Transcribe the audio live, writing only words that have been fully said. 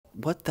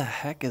What the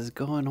heck is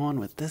going on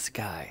with this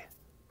guy?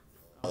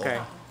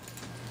 Okay.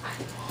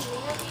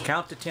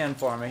 Count to 10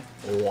 for me.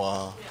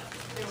 1,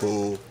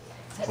 2,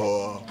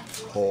 3,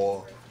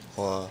 4,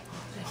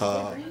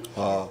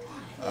 5.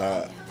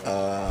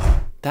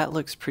 That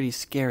looks pretty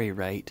scary,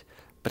 right?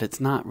 But it's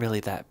not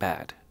really that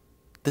bad.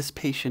 This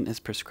patient is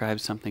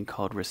prescribed something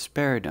called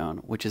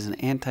risperidone, which is an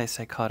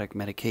antipsychotic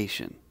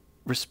medication.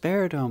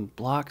 Risperidone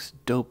blocks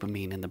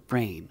dopamine in the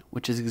brain,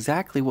 which is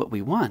exactly what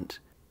we want.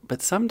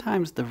 But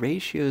sometimes the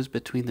ratios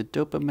between the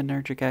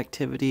dopaminergic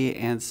activity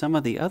and some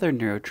of the other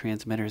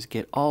neurotransmitters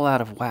get all out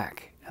of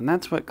whack, and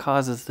that's what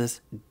causes this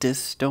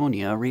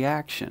dystonia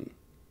reaction.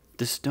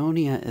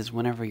 Dystonia is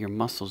whenever your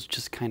muscles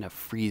just kind of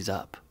freeze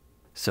up.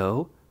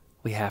 So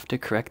we have to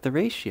correct the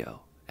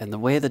ratio. And the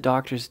way the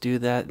doctors do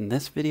that in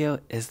this video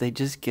is they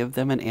just give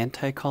them an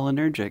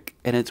anticholinergic,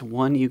 and it's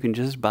one you can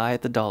just buy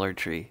at the Dollar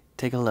Tree.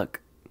 Take a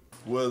look.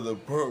 Well, the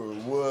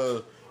purpose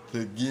was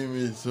to give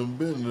me some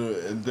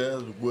Benadryl, and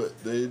that's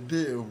what they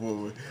did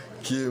for me.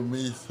 Give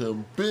me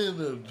some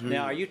Benadryl.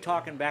 Now, are you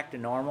talking back to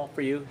normal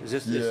for you? Is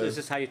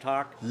this how you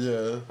talk?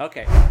 Yeah.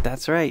 Okay.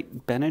 That's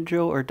right.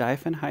 Benadryl or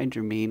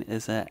diphenhydramine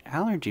is an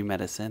allergy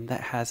medicine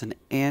that has an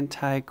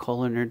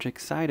anticholinergic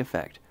side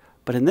effect.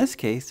 But in this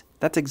case,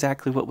 that's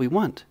exactly what we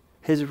want.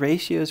 His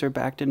ratios are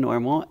back to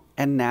normal,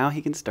 and now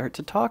he can start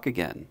to talk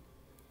again.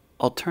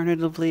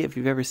 Alternatively, if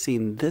you've ever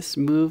seen this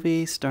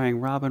movie starring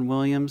Robin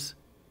Williams,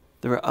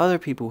 there were other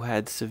people who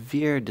had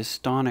severe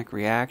dystonic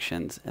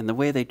reactions, and the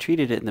way they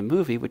treated it in the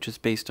movie, which was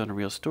based on a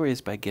real story,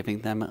 is by giving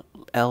them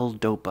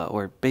L-Dopa,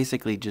 or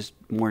basically just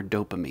more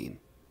dopamine.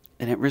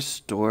 And it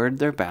restored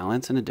their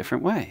balance in a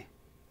different way.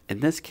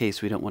 In this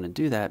case, we don't want to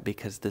do that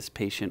because this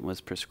patient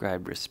was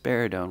prescribed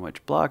risperidone,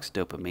 which blocks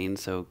dopamine,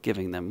 so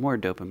giving them more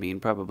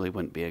dopamine probably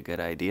wouldn't be a good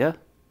idea.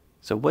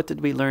 So what did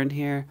we learn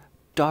here?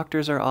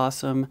 Doctors are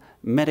awesome,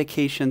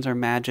 medications are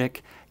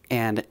magic,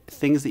 and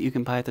things that you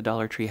can buy at the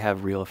Dollar Tree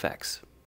have real effects.